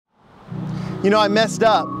You know, I messed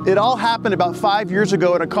up. It all happened about 5 years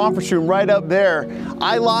ago in a conference room right up there.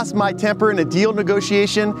 I lost my temper in a deal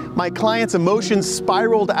negotiation, my client's emotions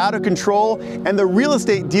spiraled out of control, and the real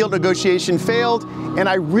estate deal negotiation failed, and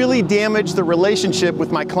I really damaged the relationship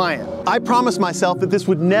with my client. I promised myself that this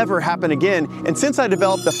would never happen again, and since I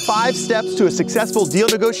developed the 5 steps to a successful deal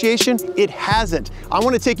negotiation, it hasn't. I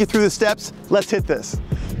want to take you through the steps. Let's hit this.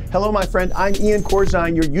 Hello, my friend. I'm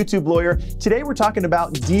Corzine, your YouTube lawyer. Today, we're talking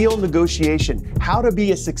about deal negotiation, how to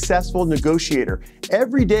be a successful negotiator.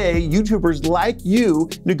 Every day, YouTubers like you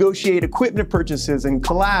negotiate equipment purchases and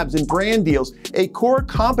collabs and brand deals. A core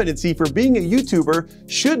competency for being a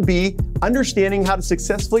YouTuber should be understanding how to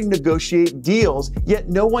successfully negotiate deals, yet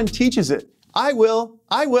no one teaches it. I will.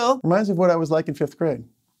 Reminds me of what I was like in 5th grade.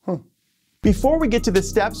 Before we get to the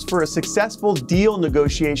steps for a successful deal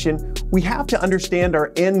negotiation, we have to understand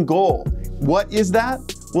our end goal. What is that?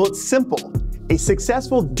 Well, it's simple. A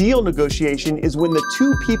successful deal negotiation is when the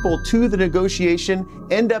 2 people to the negotiation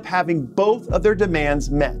end up having both of their demands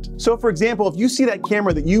met. So for example, if you see that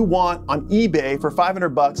camera that you want on eBay for 500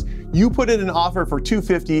 bucks, you put in an offer for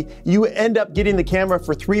 $250, you end up getting the camera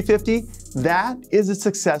for $350, that is a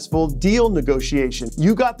successful deal negotiation.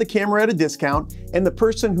 You got the camera at a discount, and the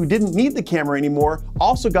person who didn't need the camera anymore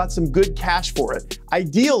also got some good cash for it.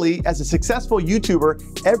 Ideally, as a successful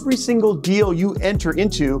YouTuber, every single deal you enter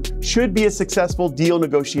into should be a successful deal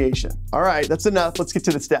negotiation. All right, that's enough. Let's get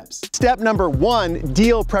to the steps. Step number 1,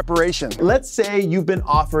 deal preparation. Let's say you've been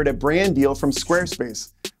offered a brand deal from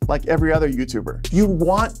Squarespace. Like every other YouTuber. You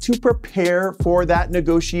want to prepare for that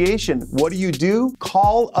negotiation. What do?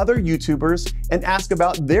 Call other YouTubers and ask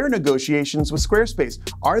about their negotiations with Squarespace.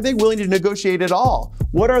 Are they willing to negotiate at all?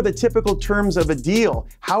 What are the typical terms of a deal?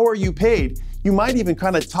 How are you paid? You might even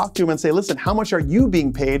kind of talk to them and say, listen, how much are you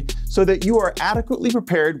being paid, so that you are adequately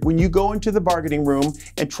prepared when you go into the bargaining room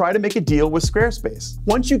and try to make a deal with Squarespace.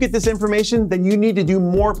 Once you get this information, then you need to do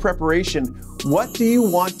more preparation. What do you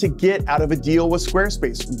want to get out of a deal with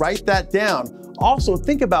Squarespace? Write that down. Also,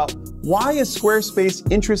 think about, why is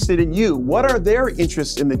Squarespace interested in you? What are their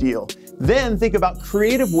interests in the deal? Then think about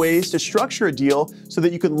creative ways to structure a deal so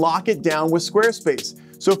that you can lock it down with Squarespace.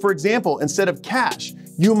 So for example, instead of cash,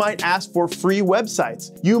 you might ask for free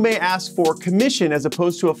websites. You may ask for commission as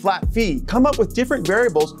opposed to a flat fee. Come up with different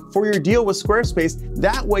variables for your deal with Squarespace.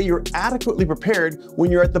 That way you're adequately prepared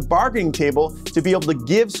when you're at the bargaining table to be able to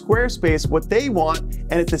give Squarespace what they want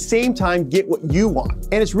and at the same time get what you want.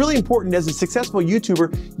 And it's really important, as a successful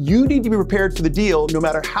YouTuber, you need to be prepared for the deal no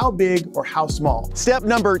matter how big or how small. Step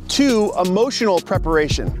number 2, emotional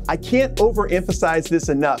preparation. I can't overemphasize this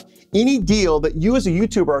enough. Any deal that you as a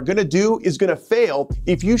YouTuber are gonna do is gonna fail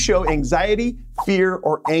if you show anxiety, fear,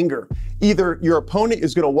 or anger. Either your opponent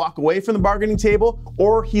is gonna walk away from the bargaining table,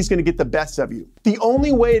 or he's gonna get the best of you. The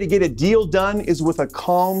only way to get a deal done is with a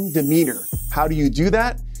calm demeanor. How do you do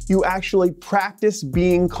that? You actually practice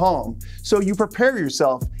being calm. So you prepare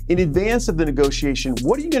yourself in advance of the negotiation.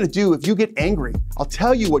 What are you gonna do if you get angry? I'll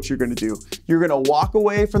tell you what you're gonna do. You're gonna walk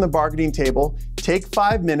away from the bargaining table, take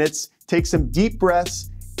 5 minutes, take some deep breaths,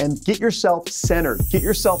 and get yourself centered, get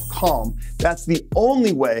yourself calm. That's the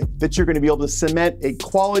only way that you're gonna be able to cement a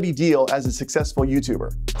quality deal as a successful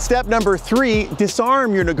YouTuber. Step number 3,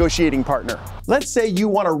 disarm your negotiating partner. Let's say you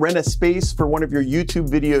wanna rent a space for one of your YouTube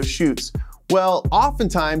video shoots. Well,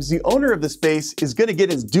 oftentimes the owner of the space is gonna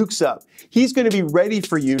get his dukes up. He's gonna be ready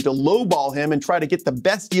for you to lowball him and try to get the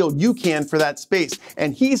best deal you can for that space.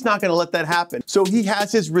 And he's not gonna let that happen. So he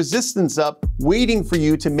has his resistance up, waiting for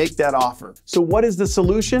you to make that offer. So what is the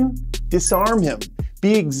solution? Disarm him.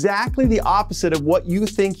 Be exactly the opposite of what you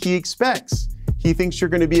think he expects. He thinks you're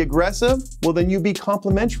gonna be aggressive? Well, then you be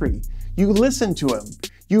complimentary. You listen to him.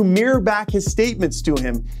 You mirror back his statements to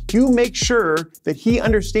him. You make sure that he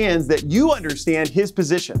understands that you understand his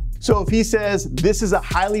position. So if he says, this is a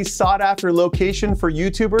highly sought after location for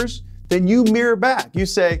YouTubers, then you mirror back. You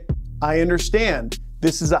say, I understand.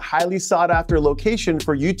 This is a highly sought after location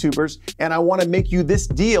for YouTubers, and I wanna make you this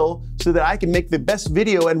deal so that I can make the best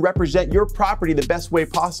video and represent your property the best way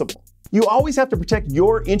possible. You always have to protect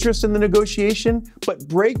your interest in the negotiation, but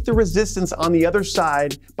break the resistance on the other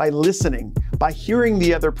side by listening, by hearing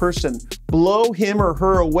the other person. Blow him or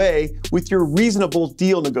her away with your reasonable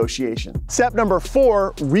deal negotiation. Step number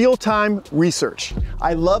 4, real-time research.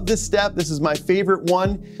 I love this step. This is my favorite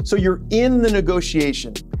one. So you're in the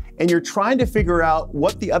negotiation and you're trying to figure out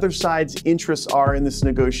what the other side's interests are in this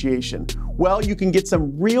negotiation. Well, you can get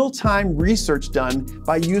some real-time research done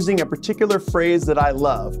by using a particular phrase that I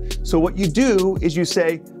love. So what you do is you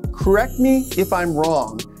say, correct me if I'm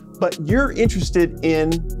wrong, but you're interested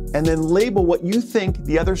in, and then label what you think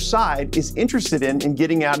the other side is interested in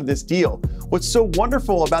getting out of this deal. What's so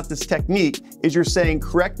wonderful about this technique is you're saying,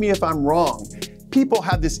 correct me if I'm wrong. People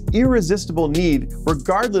have this irresistible need,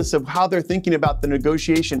 regardless of how they're thinking about the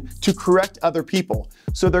negotiation, to correct other people.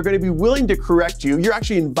 So they're going to be willing to correct you. You're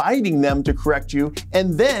actually inviting them to correct you,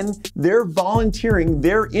 and then they're volunteering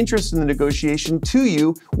their interest in the negotiation to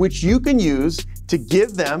you, which you can use to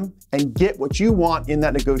give them and get what you want in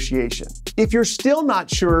that negotiation. If you're still not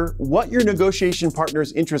sure what your negotiation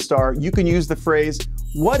partner's interests are, you can use the phrase,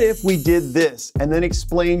 "What if we did this?" and then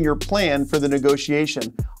explain your plan for the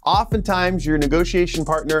negotiation. Oftentimes, your negotiation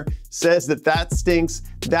partner says that stinks,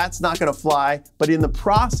 that's not gonna fly, but in the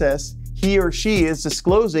process, he or she is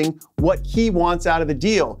disclosing what he wants out of the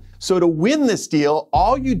deal. So to win this deal,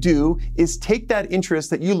 all you do is take that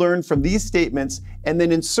interest that you learned from these statements and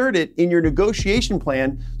then insert it in your negotiation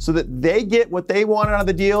plan so that they get what they want out of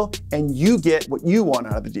the deal and you get what you want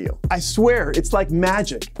out of the deal. I swear, it's like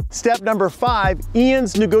magic. Step number 5,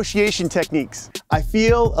 Ian's negotiation techniques. I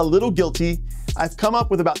feel a little guilty. I've come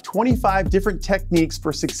up with about 25 different techniques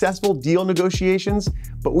for successful deal negotiations,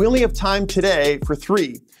 but we only have time today for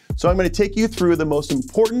 3. So I'm going to take you through the most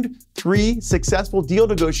important 3 successful deal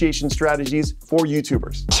negotiation strategies for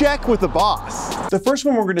YouTubers. Check with the boss. The first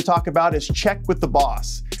one we're going to talk about is check with the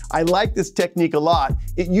boss. I like this technique a lot.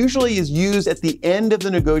 It usually is used at the end of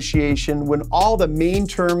the negotiation when all the main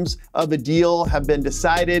terms of the deal have been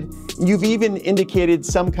decided. You've even indicated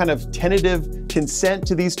some kind of tentative consent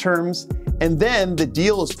to these terms, and then the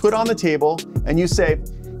deal is put on the table and you say,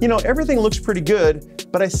 you know, everything looks pretty good,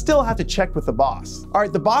 but I still have to check with the boss. All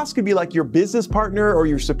right, the boss could be like your business partner or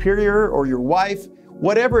your superior or your wife,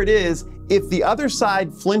 whatever it is. If the other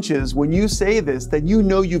side flinches when you say this, then you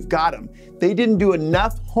know you've got them. They didn't do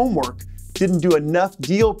enough homework, didn't do enough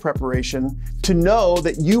deal preparation to know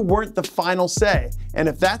that you weren't the final say. And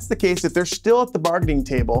if that's the case, if they're still at the bargaining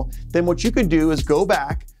table, then what you could do is go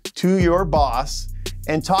back to your boss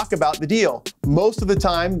and talk about the deal. Most of the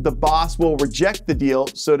time, the boss will reject the deal,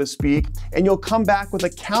 so to speak, and you'll come back with a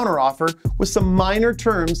counteroffer with some minor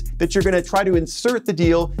terms that you're gonna try to insert the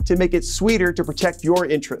deal to make it sweeter to protect your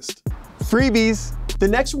interest. Freebies. The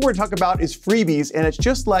next one we're gonna talk about is freebies, and it's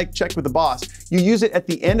just like check with the boss. You use it at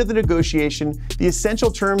the end of the negotiation. The essential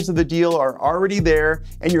terms of the deal are already there,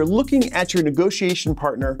 and you're looking at your negotiation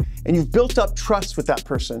partner, and you've built up trust with that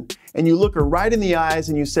person. And you look her right in the eyes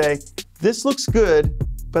and you say, this looks good,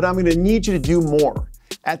 but I'm gonna need you to do more.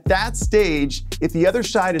 At that stage, if the other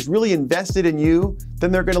side is really invested in you,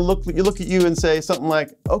 then they're gonna look at you and say something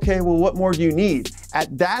like, okay, well, what more do you need?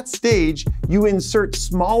 At that stage, you insert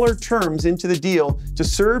smaller terms into the deal to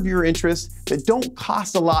serve your interests that don't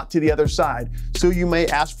cost a lot to the other side. So you may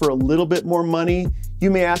ask for a little bit more money. You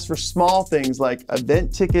may ask for small things like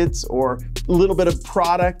event tickets or a little bit of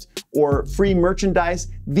product or free merchandise.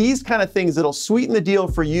 These kind of things that'll sweeten the deal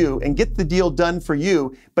for you and get the deal done for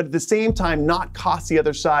you, but at the same time not cost the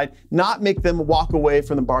other side, not make them walk away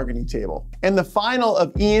from the bargaining table. And the final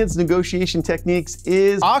of Ian's negotiation techniques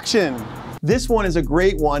is auction. This one is a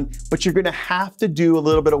great one, but you're gonna have to do a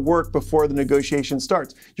little bit of work before the negotiation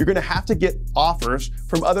starts. You're gonna have to get offers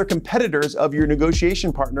from other competitors of your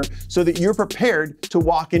negotiation partner so that you're prepared to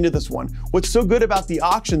walk into this one. What's so good about the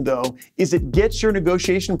auction though, is it gets your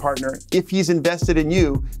negotiation partner, if he's invested in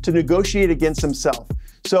you, to negotiate against himself.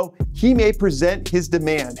 So he may present his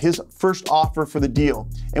demand, his first offer for the deal.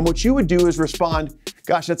 And what you would do is respond,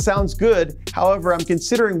 gosh, that sounds good. However, I'm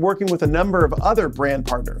considering working with a number of other brand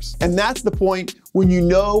partners. And that's the point when you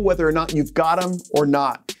know whether or not you've got them or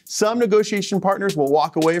not. Some negotiation partners will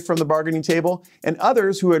walk away from the bargaining table, and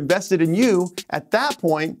others who are invested in you at that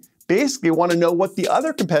point basically want to know what the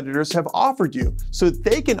other competitors have offered you so that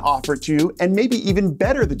they can offer it to you and maybe even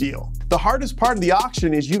better the deal. The hardest part of the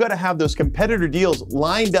auction is you got to have those competitor deals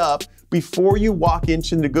lined up before you walk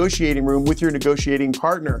into the negotiating room with your negotiating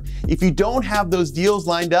partner. If you don't have those deals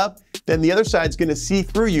lined up, then the other side's gonna see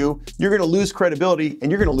through you, you're gonna lose credibility,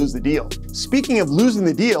 and you're gonna lose the deal. Speaking of losing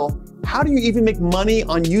the deal, how do you even make money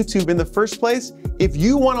on YouTube in the first place? If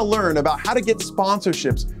you wanna learn about how to get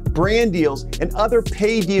sponsorships, brand deals, and other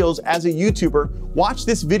pay deals as a YouTuber, watch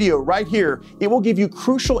this video right here. It will give you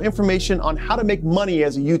crucial information on how to make money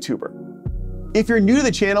as a YouTuber. If you're new to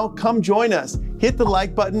the channel, come join us. Hit the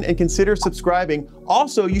like button and consider subscribing.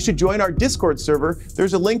 Also, you should join our Discord server.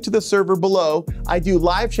 There's a link to the server below. I do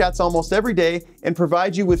live chats almost every day and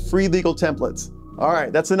provide you with free legal templates. All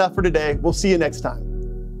right, that's enough for today. We'll see you next time.